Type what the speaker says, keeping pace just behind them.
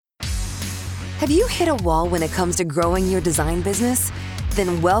Have you hit a wall when it comes to growing your design business?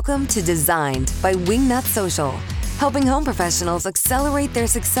 Then welcome to Designed by Wingnut Social, helping home professionals accelerate their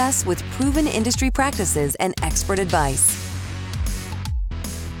success with proven industry practices and expert advice.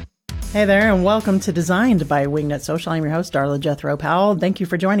 Hey there, and welcome to Designed by Wingnut Social. I'm your host, Darla Jethro Powell. Thank you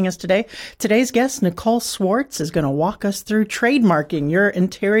for joining us today. Today's guest, Nicole Swartz, is going to walk us through trademarking your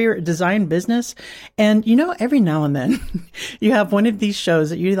interior design business. And you know, every now and then you have one of these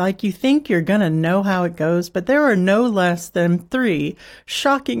shows that you think you're going to know how it goes, but there are no less than 3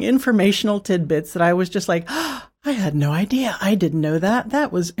 shocking informational tidbits that I was just like, oh, I had no idea. I didn't know that.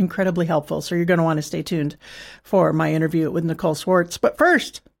 That was incredibly helpful. So you're going to want to stay tuned for my interview with Nicole Swartz. But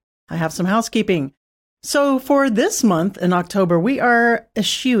first, I have some housekeeping. So for this month in October, we are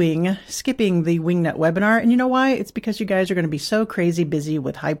skipping the Wingnut webinar. And you know why? It's because you guys are going to be so crazy busy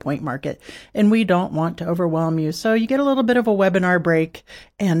with High Point Market, and we don't want to overwhelm you. So you get a little bit of a webinar break,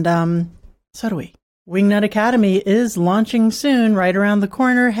 and so do we. Wingnut Academy is launching soon, right around the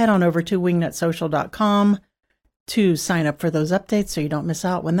corner. Head on over to wingnutsocial.com to sign up for those updates so you don't miss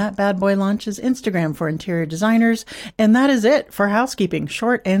out when that bad boy launches. Instagram for interior designers. And that is it for housekeeping,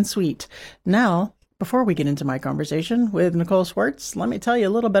 short and sweet. Now, before we get into my conversation with Nicole Swartz, let me tell you a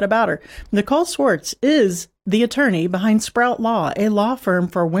little bit about her. Nicole Swartz is the attorney behind Sprout Law, a law firm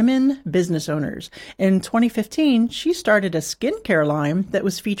for women business owners. In 2015, she started a skincare line that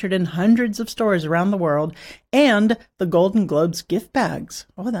was featured in hundreds of stores around the world and the Golden Globes gift bags.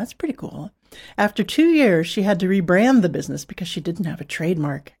 Oh, that's pretty cool. After 2 years, she had to rebrand the business because she didn't have a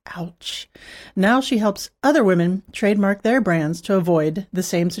trademark. Ouch. Now she helps other women trademark their brands to avoid the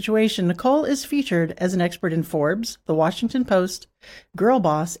same situation. Nicole is featured as an expert in Forbes, The Washington Post, Girl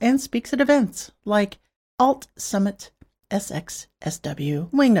Boss, and speaks at events like Alt Summit,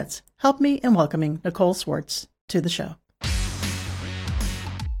 SXSW. Wingnuts, help me in welcoming Nicole Swartz to the show.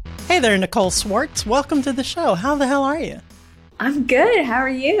 Hey there, Nicole Swartz. Welcome to the show. How the hell are you? I'm good. How are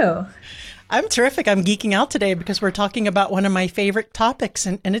you? I'm terrific. I'm geeking out today because we're talking about one of my favorite topics,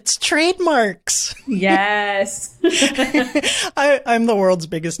 and it's trademarks. Yes. I'm the world's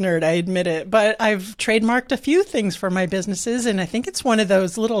biggest nerd, I admit it, but I've trademarked a few things for my businesses, and I think it's one of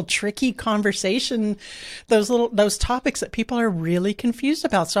those little tricky those topics that people are really confused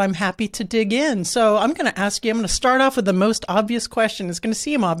about. So I'm happy to dig in. So I'm going to start off with the most obvious question. It's going to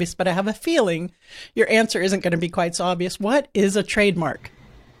seem obvious, but I have a feeling your answer isn't going to be quite so obvious. What is a trademark?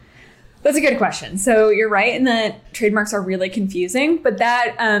 That's a good question. So you're right in that trademarks are really confusing, but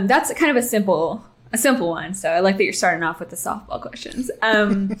that's kind of a simple one. So I like that you're starting off with the softball questions.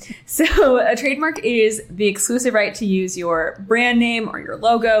 So a trademark is the exclusive right to use your brand name or your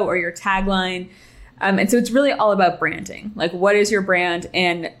logo or your tagline. And so it's really all about branding. Like, what is your brand,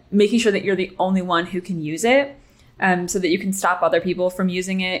 and making sure that you're the only one who can use it, so that you can stop other people from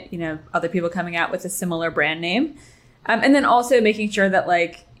using it, other people coming out with a similar brand name. And then also making sure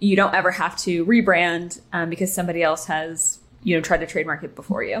that you don't ever have to rebrand because somebody else has, tried to trademark it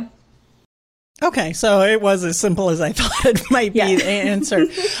before you. Okay, so it was as simple as I thought it might be the answer.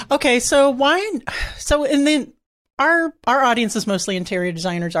 Okay, so and then our audience is mostly interior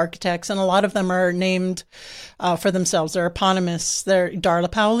designers, architects, and a lot of them are named for themselves. They're eponymous. They're Darla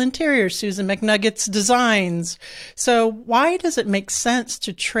Powell Interiors, Susan McNuggets Designs. So why does it make sense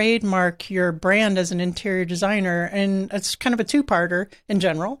to trademark your brand as an interior designer? And it's kind of a two-parter in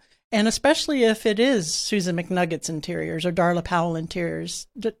general, and especially if it is Susan McNuggets Interiors or Darla Powell Interiors.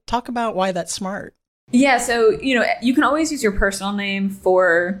 Talk about why that's smart. Yeah, so, you can always use your personal name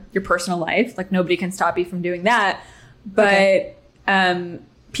for your personal life. Nobody can stop you from doing that. But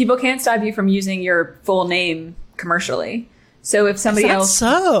people can't stop you from using your full name commercially. So if somebody else...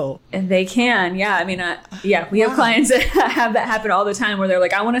 So? They can, yeah. I mean, we have clients that have that happen all the time where they're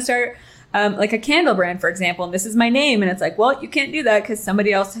like, I want to start a candle brand, for example, and this is my name. And it's like, well, you can't do that because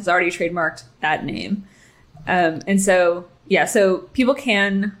somebody else has already trademarked that name. And so, yeah, so people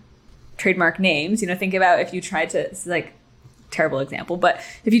can trademark names. Think about if you tried to, this is terrible example, but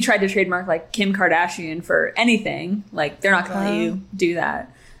if you tried to trademark Kim Kardashian for anything, they're not going to let you do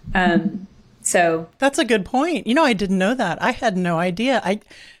that. So that's a good point. I didn't know that. I had no idea.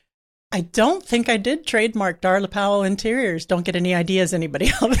 I don't think I did trademark Darla Powell Interiors. Don't get any ideas, anybody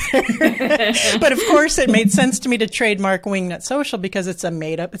out there. But of course, it made sense to me to trademark Wingnut Social because it's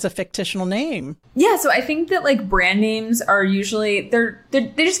it's a fictional name. Yeah, so I think that brand names are usually,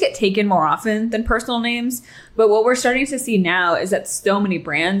 they just get taken more often than personal names. But what we're starting to see now is that so many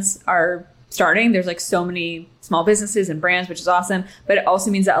brands are starting. There's so many small businesses and brands, which is awesome. But it also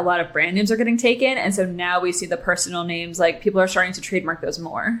means that a lot of brand names are getting taken. And so now we see the personal names, people are starting to trademark those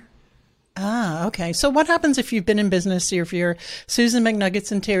more. Ah, okay. So what happens if you've been in business, if you're Susan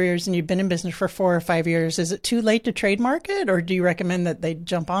McNuggets Interiors and you've been in business for 4 or 5 years? Is it too late to trademark it, or do you recommend that they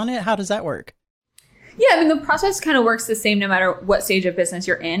jump on it? How does that work? Yeah, I mean, the process kind of works the same no matter what stage of business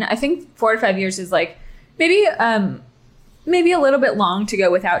you're in. I think 4 to 5 years is like maybe a little bit long to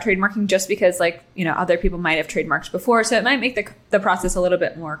go without trademarking, just because other people might have trademarked before. So it might make the process a little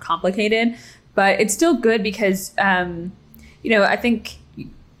bit more complicated, but it's still good because, I think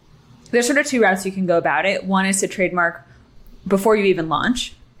there's sort of 2 routes you can go about it. One is to trademark before you even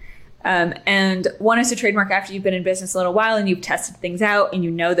launch. And one is to trademark after you've been in business a little while and you've tested things out and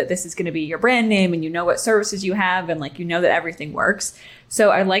you know that this is going to be your brand name and you know what services you have and you know that everything works.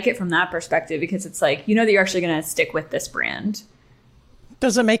 So I like it from that perspective because it's that you're actually going to stick with this brand.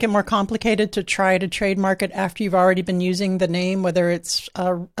 Does it make it more complicated to try to trademark it after you've already been using the name, whether it's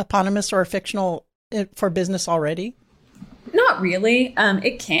eponymous or fictional for business already? Not really.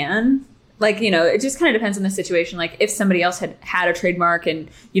 It can. It just kind of depends on the situation. If somebody else had a trademark and,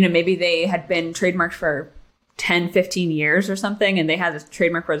 maybe they had been trademarked for 10, 15 years or something, and they had a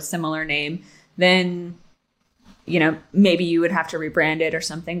trademark for a similar name, then, maybe you would have to rebrand it or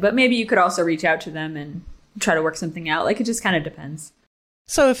something. But maybe you could also reach out to them and try to work something out. It just kind of depends.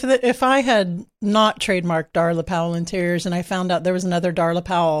 So if I had not trademarked Darla Powell Interiors and I found out there was another Darla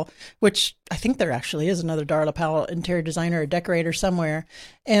Powell, which I think there actually is another Darla Powell interior designer or decorator somewhere,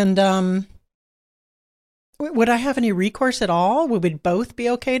 and would I have any recourse at all? Would we both be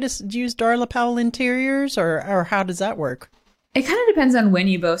okay to use Darla Powell Interiors, or how does that work? It kind of depends on when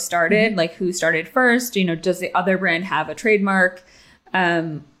you both started, who started first. Does the other brand have a trademark?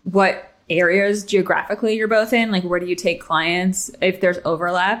 What areas geographically you're both in, where do you take clients if there's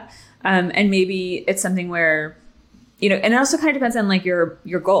overlap, and maybe it's something where and it also kind of depends on your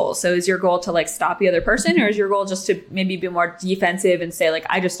goal. So is your goal to stop the other person, or is your goal just to maybe be more defensive and say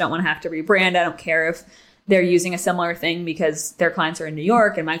I just don't want to have to rebrand, I don't care if they're using a similar thing because their clients are in New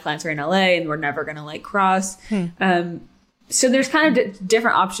York and my clients are in LA and we're never going to cross. So there's kind of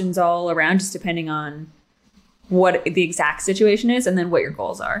different options all around, just depending on what the exact situation is and then what your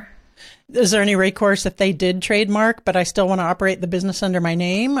goals are. Is there any recourse if they did trademark, but I still want to operate the business under my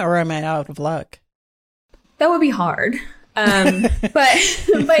name, or am I out of luck? That would be hard. But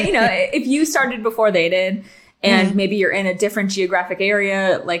if you started before they did, and maybe you're in a different geographic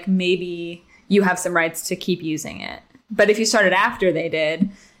area, maybe you have some rights to keep using it. But if you started after they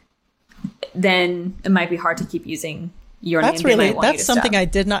did, then it might be hard to keep using your name. That's something I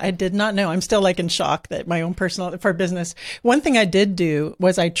did not know. I'm still in shock that my own personal for business. One thing I did do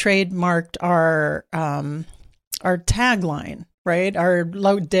was I trademarked our tagline, right? Our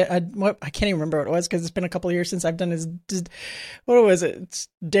I can't even remember what it was because it's been a couple of years since I've done this. What was it? It's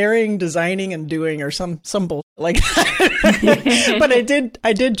daring, designing, and doing, or some bull like that. But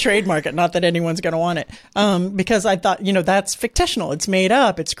I did trademark it. Not that anyone's going to want it, because I thought that's fictional. It's made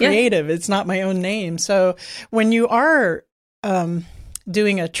up. It's creative. Yeah. It's not my own name. So when you are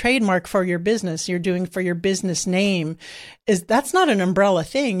doing a trademark for your business, you're doing for your business name, that's not an umbrella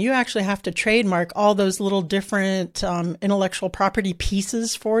thing. You actually have to trademark all those little different intellectual property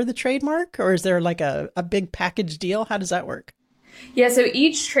pieces for the trademark, or is there a big package deal? How does that work? Yeah, so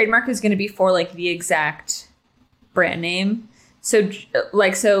each trademark is going to be for the exact brand name. So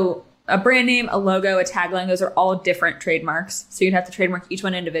a brand name, a logo, a tagline, those are all different trademarks. So you'd have to trademark each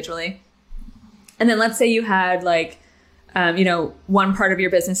one individually. And then let's say you had one part of your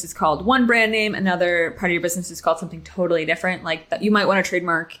business is called one brand name, another part of your business is called something totally different. You might want to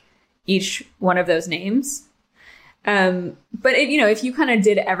trademark each one of those names. But if you kind of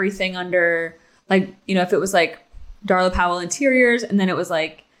did everything under if it was Darla Powell Interiors and then it was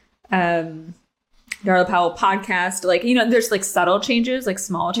Darla Powell Podcast, there's subtle changes,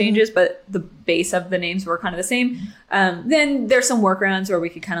 small changes, but the base of the names were kind of the same. Then there's some workarounds where we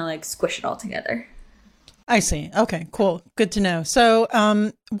could kind of squish it all together. I see. Okay, cool. Good to know. So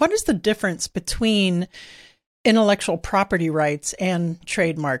what is the difference between intellectual property rights and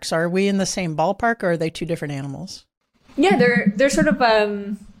trademarks? Are we in the same ballpark, or are they two different animals? Yeah, they're sort of,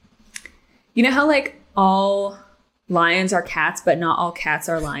 how all lions are cats, but not all cats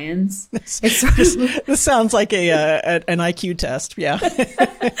are lions. This sounds like an IQ test. Yeah.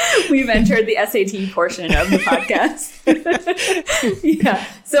 We've entered the SAT portion of the podcast. Yeah.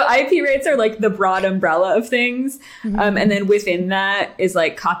 So IP rights are the broad umbrella of things. And then within that is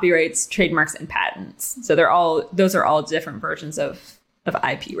copyrights, trademarks, and patents. So those are all different versions of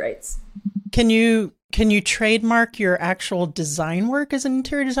IP rights. Can you can you trademark your actual design work as an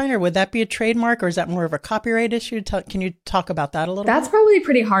interior designer? Would that be a trademark, or is that more of a copyright issue? Can you talk about that a little That's bit? probably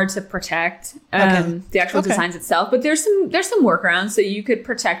pretty hard to protect, the actual designs itself, but there's some workarounds. So you could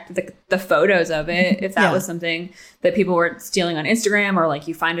protect the photos of it if that was something that people were stealing on Instagram, or like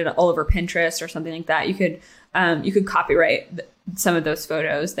you find it all over Pinterest or something like that. You could copyright some of those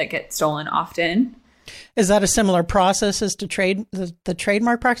photos that get stolen often. Is that a similar process as to the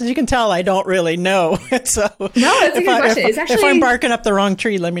trademark practice? You can tell I don't really know. So no, that's a good question. If I'm barking up the wrong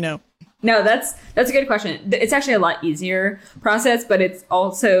tree, let me know. No, that's a good question. It's actually a lot easier process, but it's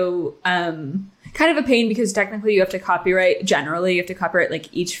also kind of a pain because technically you have to copyright. Generally, you have to copyright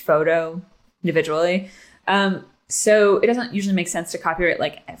like each photo individually. So it doesn't usually make sense to copyright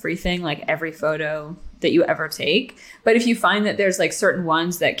like everything, like every photo that you ever take. But if you find that there's like certain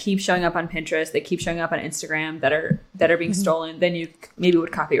ones that keep showing up on Pinterest, that keep showing up on Instagram that are being stolen, then you maybe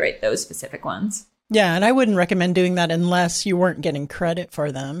would copyright those specific ones. Yeah, and I wouldn't recommend doing that unless you weren't getting credit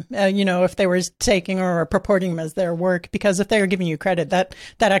for them. If they were taking or purporting them as their work, because if they were giving you credit, that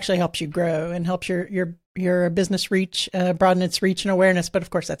actually helps you grow and helps your business reach, broaden its reach and awareness. But of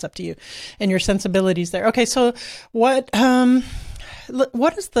course, that's up to you and your sensibilities there. Okay, so what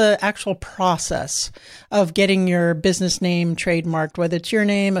is the actual process of getting your business name trademarked, whether it's your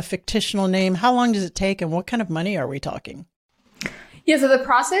name, a fictional name? How long does it take, and what kind of money are we talking? Yeah, so the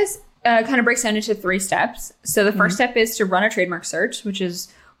process kind of breaks down into 3 steps. So the first step is to run a trademark search, which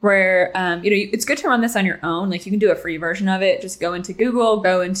is where, it's good to run this on your own. Like you can do a free version of it. Just go into Google,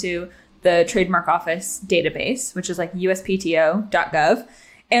 go into the trademark office database, which is like uspto.gov,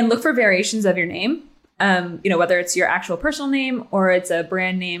 and look for variations of your name. Whether it's your actual personal name or it's a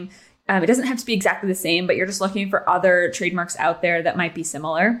brand name. It doesn't have to be exactly the same, but you're just looking for other trademarks out there that might be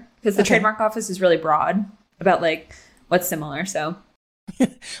similar, because the trademark office is really broad about like what's similar. So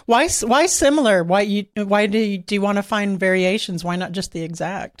why similar? Why do you want to find variations? Why not just the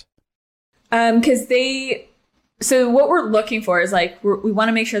exact? So what we're looking for is like, we want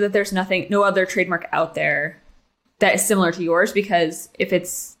to make sure that there's no other trademark out there that is similar to yours, because if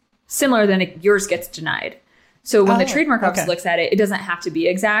it's similar, then yours gets denied. So when the trademark office looks at it, it doesn't have to be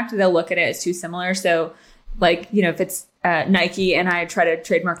exact. They'll look at it as too similar. So like, if it's Nike and I try to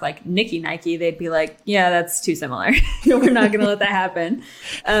trademark like Nikki Nike, they'd be like, yeah, that's too similar. We're not going to let that happen.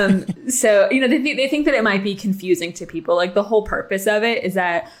 So, they think that it might be confusing to people. Like the whole purpose of it is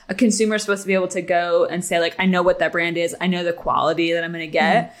that a consumer is supposed to be able to go and say like, I know what that brand is. I know the quality that I'm going to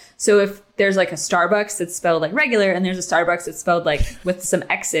get. So if there's like a Starbucks that's spelled like regular and there's a Starbucks that's spelled like with some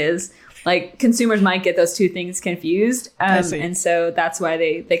X's, like consumers might get those two things confused. And so that's why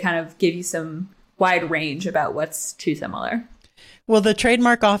they kind of give you some wide range about what's too similar. Will the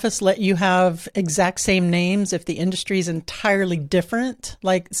trademark office let you have exact same names if the industry is entirely different?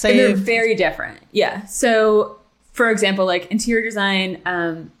 Like say they're very different. Yeah. So for example, like interior design,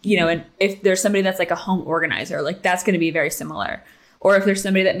 and if there's somebody that's like a home organizer, like that's going to be very similar. Or if there's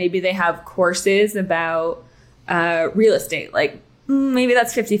somebody that maybe they have courses about real estate, like maybe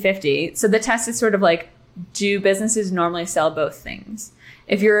that's 50-50. So the test is sort of like, do businesses normally sell both things?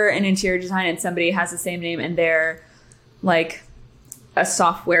 If you're an interior design and somebody has the same name and they're like a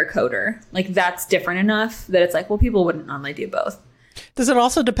software coder, like that's different enough that it's like, well, people wouldn't normally do both. Does it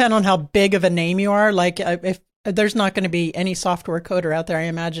also depend on how big of a name you are? Like if there's not going to be any software coder out there, I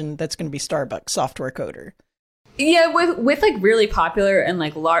imagine that's going to be Starbucks software coder. Yeah, with like really popular and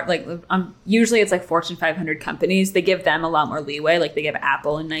like large, like usually it's like Fortune 500 companies. They give them a lot more leeway. Like they give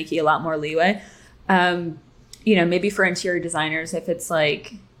Apple and Nike a lot more leeway. Maybe for interior designers, if it's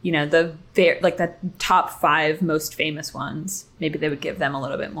like, the top 5 most famous ones, maybe they would give them a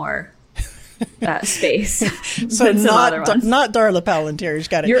little bit more space. So not Darla Powell Interiors.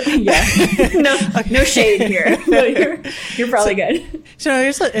 Got it. No shade here. No, you're probably good. So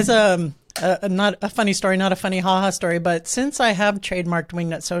it's not a funny story, not a funny haha story, but since I have trademarked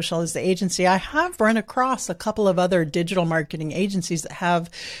Wingnut Social as the agency, I have run across a couple of other digital marketing agencies that have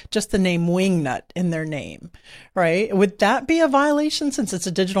just the name Wingnut in their name, right? Would that be a violation since it's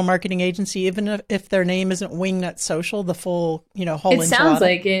a digital marketing agency, even if their name isn't Wingnut Social, the full, whole enchilada? It sounds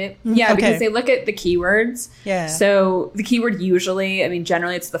like it. Yeah, because they look at the keywords. Yeah. So the keyword usually,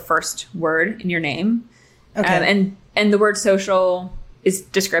 generally it's the first word in your name. Okay. And the word social is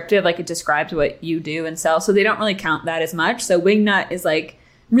descriptive, like it describes what you do and sell. So they don't really count that as much. So Wingnut is like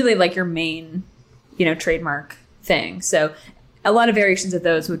really like your main, trademark thing. So a lot of variations of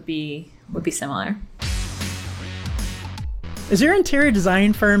those would be similar. Is your interior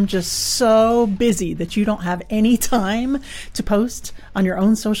design firm just so busy that you don't have any time to post on your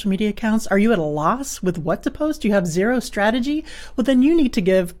own social media accounts? Are you at a loss with what to post? You have zero strategy? Well, then you need to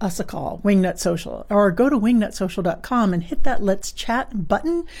give us a call, Wingnut Social, or go to wingnutsocial.com and hit that Let's Chat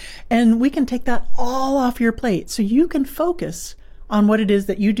button, and we can take that all off your plate so you can focus on what it is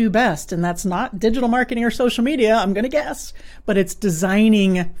that you do best. And that's not digital marketing or social media, I'm going to guess, but it's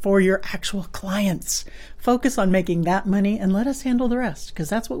designing for your actual clients. Focus on making that money and let us handle the rest, because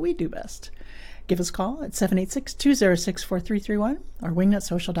that's what we do best. Give us a call at 786-206-4331 or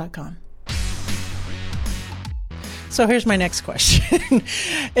wingnutsocial.com. So here's my next question.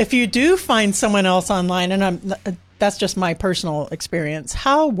 If you do find someone else online, and that's just my personal experience,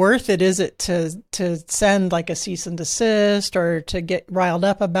 how worth it is it to send like a cease and desist or to get riled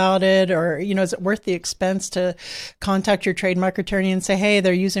up about it? Or, is it worth the expense to contact your trademark attorney and say, hey,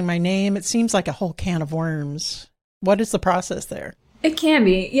 they're using my name? It seems like a whole can of worms. What is the process there? It can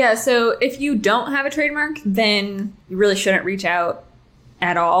be. Yeah. So if you don't have a trademark, then you really shouldn't reach out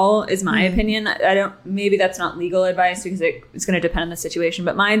at all, is my opinion. Maybe that's not legal advice because it's going to depend on the situation.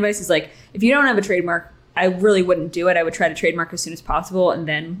 But my advice is like, if you don't have a trademark, I really wouldn't do it. I would try to trademark as soon as possible and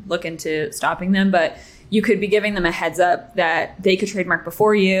then look into stopping them. But you could be giving them a heads up that they could trademark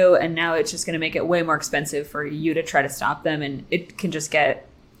before you. And now it's just going to make it way more expensive for you to try to stop them. And it can just get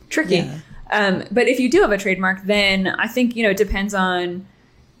tricky. Yeah. But if you do have a trademark, then I think, it depends on,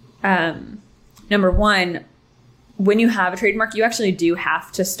 number one, when you have a trademark, you actually do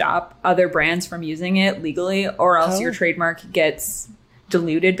have to stop other brands from using it legally, or else your trademark gets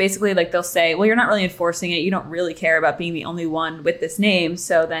diluted. Basically, like they'll say, well, you're not really enforcing it. You don't really care about being the only one with this name.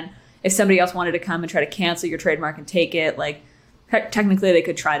 So then if somebody else wanted to come and try to cancel your trademark and take it, like technically they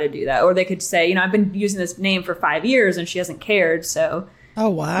could try to do that. Or they could say, I've been using this name for 5 years and she hasn't cared. So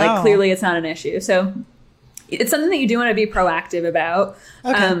like clearly it's not an issue. So it's something that you do want to be proactive about.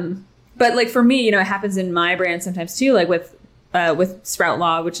 Okay. But like for me, it happens in my brand sometimes too, like with Sprout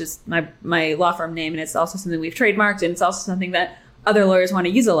Law, which is my law firm name. And it's also something we've trademarked. And it's also something that other lawyers want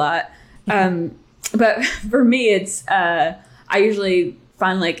to use a lot. But for me, it's, I usually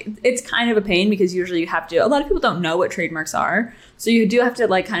find like, it's kind of a pain because usually you have to, a lot of people don't know what trademarks are. So you do have to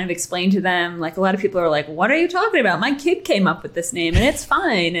like kind of explain to them, like a lot of people are like, what are you talking about? My kid came up with this name and it's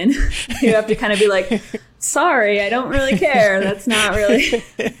fine. And you have to kind of be like, sorry, I don't really care. That's not really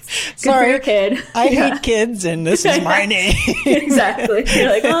good for your kid. I hate kids and this is my name. Exactly. You're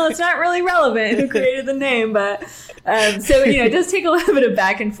like, well, it's not really relevant who created the name. But so, it does take a little bit of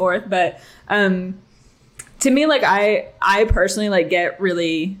back and forth. But to me, like I personally like get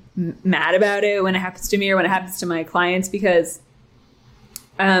really mad about it when it happens to me or when it happens to my clients because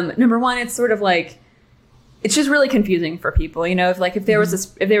number one, it's sort of like, it's just really confusing for people. If there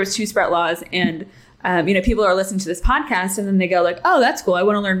was two Sprout Laws and people are listening to this podcast and then they go like, oh, that's cool, I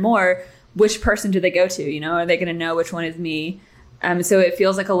want to learn more. Which person do they go to? Are they going to know which one is me? So it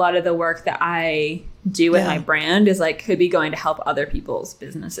feels like a lot of the work that I do with my brand is like could be going to help other people's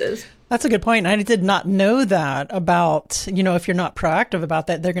businesses. That's a good point. I did not know that about, if you're not proactive about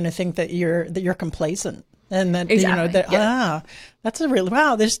that, they're going to think that you're complacent. And that, that's a real,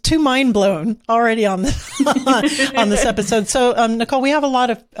 wow, there's 2 mind blown already on on this episode. So, Nicole, we have a lot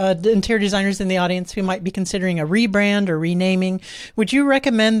of interior designers in the audience who might be considering a rebrand or renaming. Would you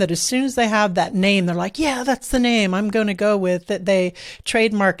recommend that as soon as they have that name, they're like, yeah, that's the name I'm going to go with, that they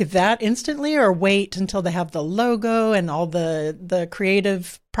trademark that instantly, or wait until they have the logo and all the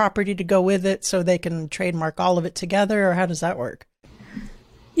creative property to go with it so they can trademark all of it together? Or how does that work?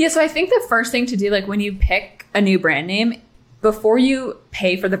 Yeah, so I think the first thing to do, like when you pick a new brand name, before you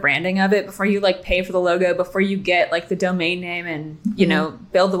pay for the branding of it, before you like pay for the logo, before you get like the domain name and,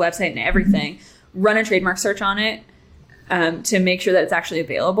 build the website and everything, run a trademark search on it to make sure that it's actually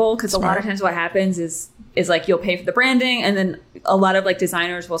available. Because a lot of times what happens is like you'll pay for the branding and then a lot of like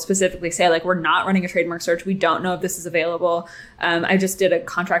designers will specifically say like, we're not running a trademark search. We don't know if this is available. I just did a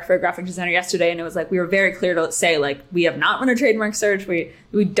contract for a graphic designer yesterday and it was like, we were very clear to say like, we have not run a trademark search.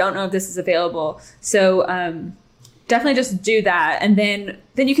 We don't know if this is available. So definitely just do that. And then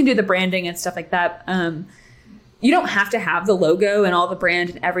you can do the branding and stuff like that. You don't have to have the logo and all the brand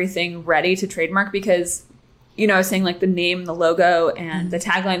and everything ready to trademark because I was saying like the name, the logo, and the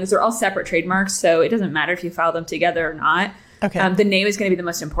tagline, those are all separate trademarks. So it doesn't matter if you file them together or not. Okay. The name is going to be the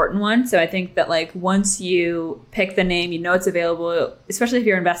most important one. So I think that like once you pick the name, it's available, especially if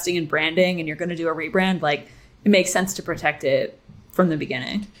you're investing in branding and you're going to do a rebrand, like it makes sense to protect it from the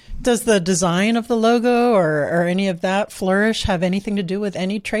beginning. Does the design of the logo or any of that flourish have anything to do with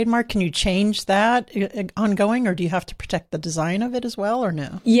any trademark? Can you change that ongoing, or do you have to protect the design of it as well, or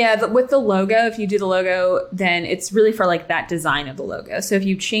no? Yeah, with the logo, if you do the logo, then it's really for like that design of the logo. So if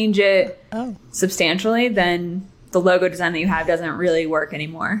you change it substantially, then the logo design that you have doesn't really work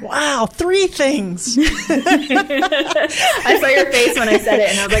anymore. Wow, 3 things. I saw your face when I said it,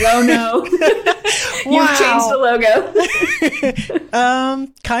 and I was like, oh no. You've changed the logo.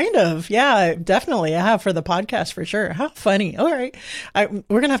 Kind of. Yeah, definitely. I have for the podcast for sure. How funny. All right.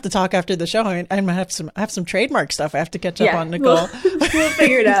 We're going to have to talk after the show. I have some trademark stuff I have to catch up on, Nicole. We'll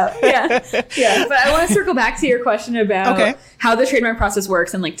figure it out. Yeah. But I want to circle back to your question about how the trademark process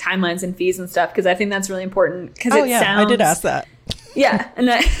works and like timelines and fees and stuff, because I think that's really important. Because I did ask that. Yeah, and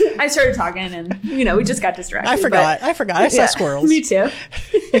I started talking, and we just got distracted. I forgot. I saw squirrels. Me too.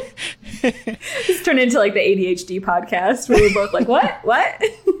 It's turned into like the ADHD podcast where we're both like, what?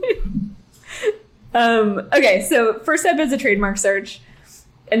 Okay, so first step is a trademark search,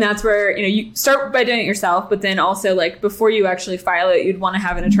 and that's where you start by doing it yourself. But then also, like, before you actually file it, you'd want to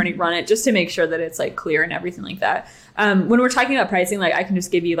have an attorney run it just to make sure that it's like clear and everything like that. When we're talking about pricing, like I can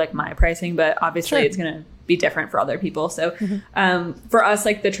just give you like my pricing, but obviously it's gonna be different for other people. So for us,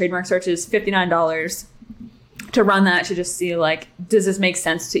 like the trademark search is $59 to run that, to just see like, does this make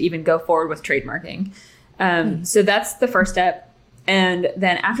sense to even go forward with trademarking? So that's the first step. And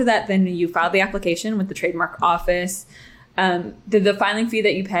then after that, then you file the application with the trademark office. The filing fee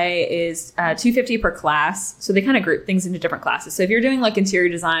that you pay is $250 per class. So they kind of group things into different classes. So if you're doing like interior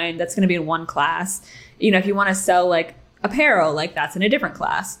design, that's going to be in one class. If you want to sell like apparel, like that's in a different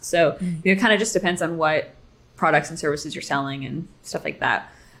class. So it kind of just depends on what products and services you're selling and stuff like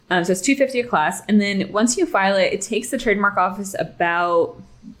that. So it's $250 a class. And then once you file it, it takes the trademark office about,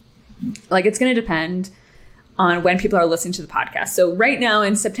 like, it's going to depend on when people are listening to the podcast. So right now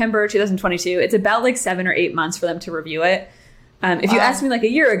in September 2022, it's about like 7 or 8 months for them to review it. If you asked me like a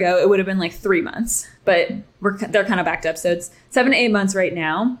year ago, it would have been like 3 months, but they're kind of backed up. So it's 7 to 8 months right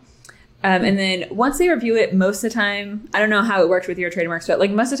now. And then once they review it, most of the time, I don't know how it works with your trademarks, but like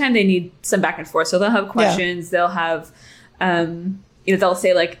most of the time they need some back and forth. So they'll have questions. They'll have, they'll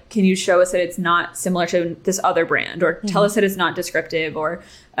say like, can you show us that it's not similar to this other brand, or tell us that it's not descriptive, or,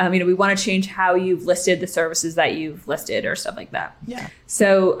 we want to change how you've listed the services that you've listed, or stuff like that. Yeah.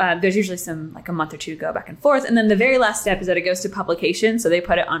 So there's usually some like a month or two go back and forth. And then the very last step is that it goes to publication. So they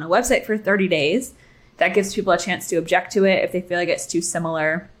put it on a website for 30 days. That gives people a chance to object to it if they feel like it's too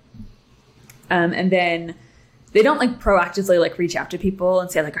similar. And then they don't like proactively like reach out to people and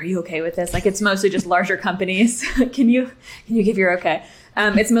say like, are you okay with this? Like, it's mostly just larger companies. Can you give your okay?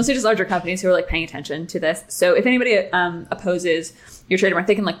 It's mostly just larger companies who are like paying attention to this. So if anybody opposes your trademark,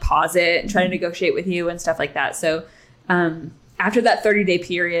 they can like pause it and try to negotiate with you and stuff like that. So after that 30-day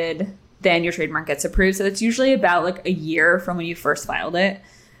period, then your trademark gets approved. So it's usually about like a year from when you first filed it,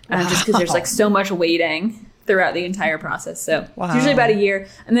 just because there's like so much waiting throughout the entire process. So it's usually about a year.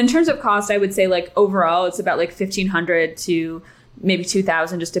 And then in terms of cost, I would say like overall, it's about like $1,500 to maybe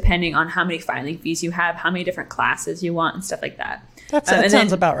 $2,000, just depending on how many filing fees you have, how many different classes you want, and stuff like that. That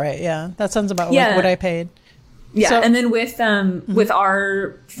sounds about right. Yeah. That sounds about like what I paid. Yeah. So, and then with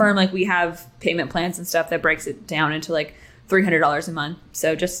our firm, like we have payment plans and stuff that breaks it down into like $300 a month.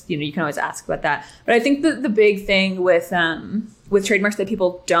 So just, you can always ask about that. But I think the big thing with trademarks that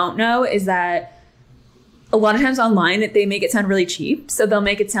people don't know is that a lot of times online, they make it sound really cheap. So they'll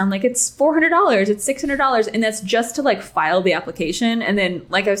make it sound like it's $400, it's $600. And that's just to like file the application. And then,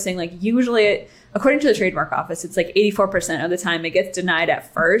 like I was saying, like usually according to the trademark office, it's like 84% of the time it gets denied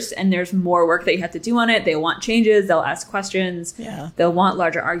at first. And there's more work that you have to do on it. They want changes. They'll ask questions. Yeah. They'll want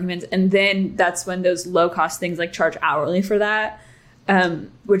larger arguments. And then that's when those low cost things like charge hourly for that,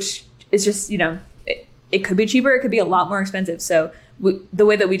 which is just, it could be cheaper. It could be a lot more expensive. So the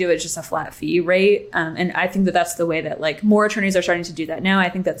way that we do it is just a flat fee rate. And I think that that's the way that like more attorneys are starting to do that now. I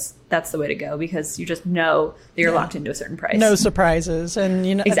think that's the way to go, because you just know that you're locked into a certain price. No surprises. And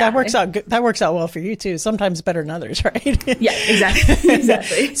exactly. That works out good. That works out well for you too. Sometimes better than others, right? Yeah, exactly.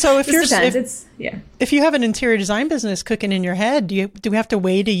 Exactly. So if you have an interior design business cooking in your head, do we have to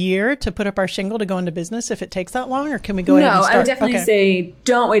wait a year to put up our shingle to go into business if it takes that long, or can we go ahead and start? No, I would definitely say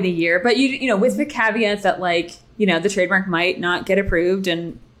don't wait a year, but you with the caveats that like, the trademark might not get approved,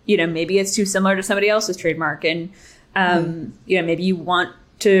 and, maybe it's too similar to somebody else's trademark, and, maybe you want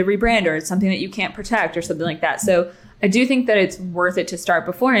to rebrand, or it's something that you can't protect or something like that. So I do think that it's worth it to start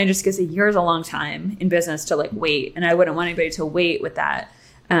beforehand, just because a year is a long time in business to like wait. And I wouldn't want anybody to wait with that.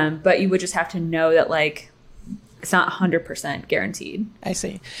 But you would just have to know that like, it's not 100% guaranteed. I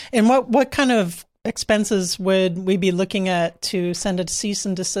see. And what kind of expenses would we be looking at to send a cease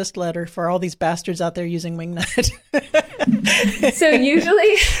and desist letter for all these bastards out there using Wingnut? So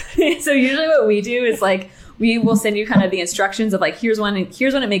usually what we do is like, we will send you kind of the instructions of like, here's when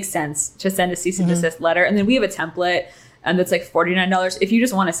it makes sense to send a cease and desist letter. And then we have a template that's like $49. If you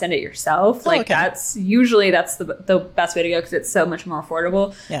just want to send it yourself, like that's the best way to go because it's so much more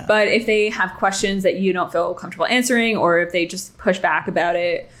affordable. Yeah. But if they have questions that you don't feel comfortable answering, or if they just push back about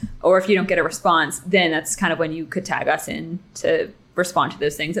it, or if you don't get a response, then that's kind of when you could tag us in to respond to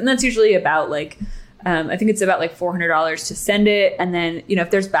those things. And that's usually about like, I think it's about like $400 to send it. And then,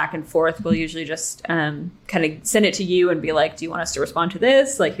 if there's back and forth, we'll usually just kind of send it to you and be like, do you want us to respond to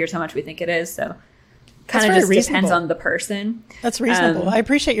this? Like, here's how much we think it is. So kind of just depends on the person. That's reasonable. I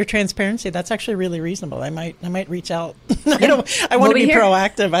appreciate your transparency. That's actually really reasonable. I might reach out. I want to be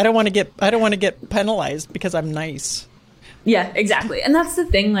proactive. I don't want to get penalized because I'm nice. Yeah, exactly. And that's the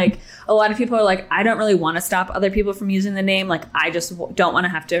thing. Like, a lot of people are like, I don't really want to stop other people from using the name. Like, I just don't want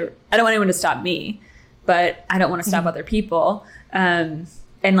to I don't want anyone to stop me, but I don't want to stop other people. And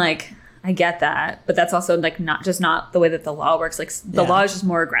like, I get that, but that's also like not the way that the law works. Like, the law is just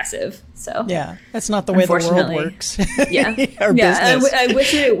more aggressive. So yeah, that's not the way the world works. Yeah, business. I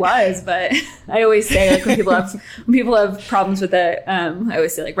wish it was, but I always say like when people have problems with it, I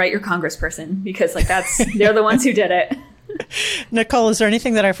always say like, write your congressperson, because like they're the ones who did it. Nicole, is there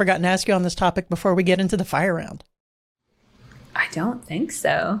anything that I've forgotten to ask you on this topic before we get into the fire round? I don't think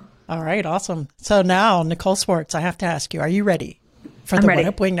so. All right, awesome. So now, Nicole Swartz, I have to ask you, are you ready for the One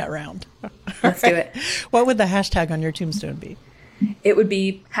Up Wingnut round? Let's do it. What would the hashtag on your tombstone be? It would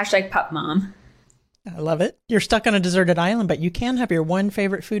be #PupMom. I love it. You're stuck on a deserted island, but you can have your one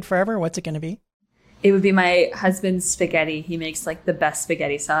favorite food forever. What's it going to be? It would be my husband's spaghetti. He makes like the best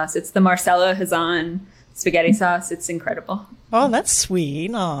spaghetti sauce. It's the Marcella Hazan spaghetti sauce. It's incredible. Oh, that's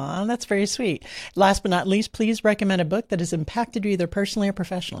sweet. Aw, that's very sweet. Last but not least, please recommend a book that has impacted you either personally or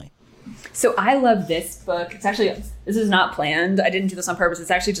professionally. So I love this book. This is not planned. I didn't do this on purpose.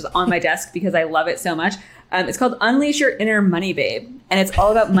 It's actually just on my desk because I love it so much. It's called Unleash Your Inner Money Babe. And it's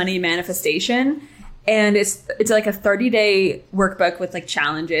all about money manifestation. And it's like a 30-day workbook with like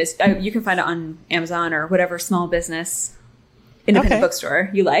challenges. You can find it on Amazon or whatever small business independent bookstore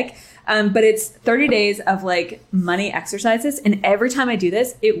you like. But it's 30 days of like money exercises. And every time I do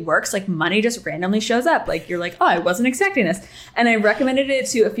this, it works. Like money just randomly shows up. Like you're like, oh, I wasn't expecting this. And I recommended it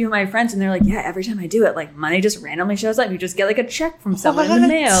to a few of my friends and they're like, yeah, every time I do it, like money just randomly shows up. You just get like a check from someone in the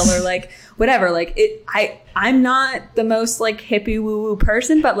mail or like whatever. Like I'm not the most like hippie woo woo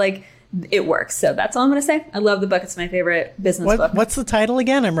person, but like it works. So that's all I'm going to say. I love the book. It's my favorite business book. What's the title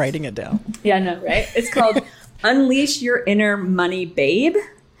again? I'm writing it down. Yeah, I know, right? It's called Unleash Your Inner Money Babe.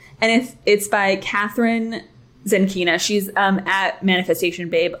 And it's by Catherine Zenkina. She's at Manifestation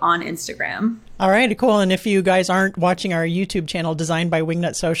Babe on Instagram. All right, cool. And if you guys aren't watching our YouTube channel, Designed by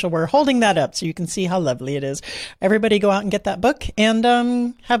Wingnut Social, we're holding that up so you can see how lovely it is. Everybody go out and get that book and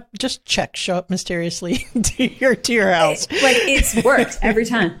have just checks show up mysteriously to your house. Like it's worked every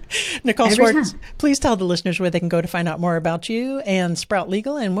time. Nicole Swartz, please tell the listeners where they can go to find out more about you and Sprout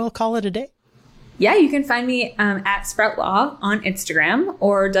Legal, and we'll call it a day. Yeah, you can find me at Sprout Law on Instagram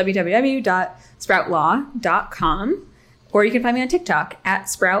or www.sproutlaw.com, or you can find me on TikTok at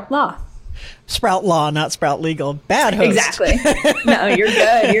Sprout Law. Sprout Law, not Sprout Legal. Bad host. Exactly. No, you're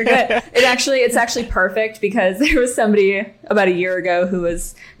good. You're good. It's actually perfect because there was somebody about a year ago who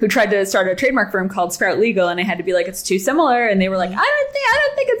tried to start a trademark firm called Sprout Legal, and I had to be like, it's too similar, and they were like, I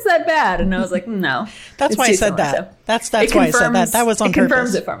don't think it's that bad, and I was like, no. That's why I said that. So that's why I said that. That was on purpose. It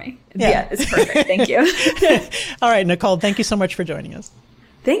confirms it for me. Yeah, it's perfect. Thank you. All right, Nicole, thank you so much for joining us.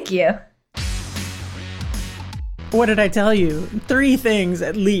 Thank you. What did I tell you? 3 things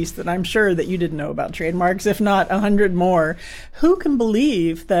at least that I'm sure that you didn't know about trademarks, if not 100 more. Who can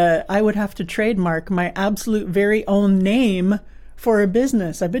believe that I would have to trademark my absolute very own name for a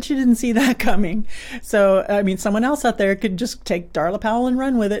business? I bet you didn't see that coming. So, I mean, someone else out there could just take Darla Powell and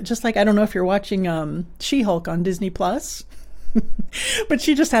run with it. Just like, I don't know if you're watching She-Hulk on Disney Plus. But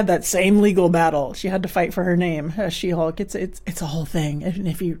she just had that same legal battle. She had to fight for her name, She-Hulk. It's a whole thing. And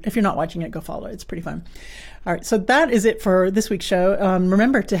if you're not watching it, go follow it. It's pretty fun. All right, so that is it for this week's show.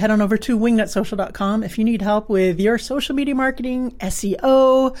 Remember to head on over to wingnutsocial.com if you need help with your social media marketing,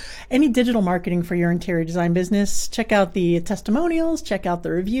 SEO, any digital marketing for your interior design business. Check out the testimonials, check out the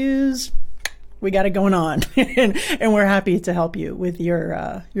reviews. We got it going on, and we're happy to help you with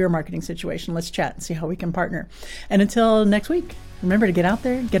your marketing situation. Let's chat and see how we can partner. And until next week, remember to get out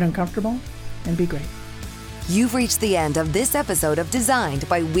there, get uncomfortable, and be great. You've reached the end of this episode of Designed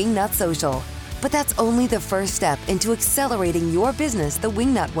by Wingnut Social. But that's only the first step into accelerating your business the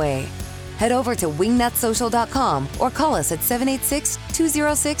Wingnut way. Head over to wingnutsocial.com or call us at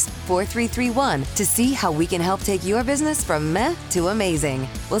 786-206-4331 to see how we can help take your business from meh to amazing.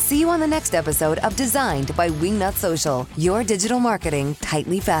 We'll see you on the next episode of Designed by Wingnut Social, your digital marketing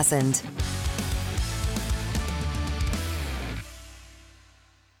tightly fastened.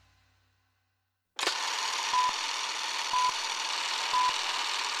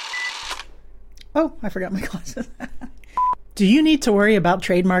 Oh, I forgot my glasses. Do you need to worry about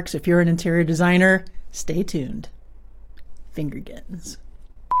trademarks if you're an interior designer? Stay tuned. Fingergins.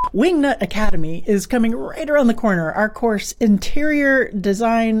 Wingnut Academy is coming right around the corner. Our course, Interior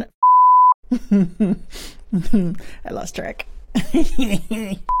Design... I lost track.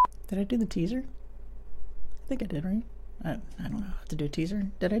 Did I do the teaser? I think I did, right? I don't know how to do a teaser.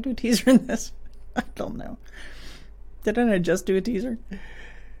 Did I do a teaser in this? I don't know. Didn't I just do a teaser?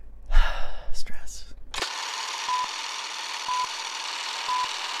 Stress.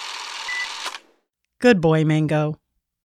 Good boy, Mango.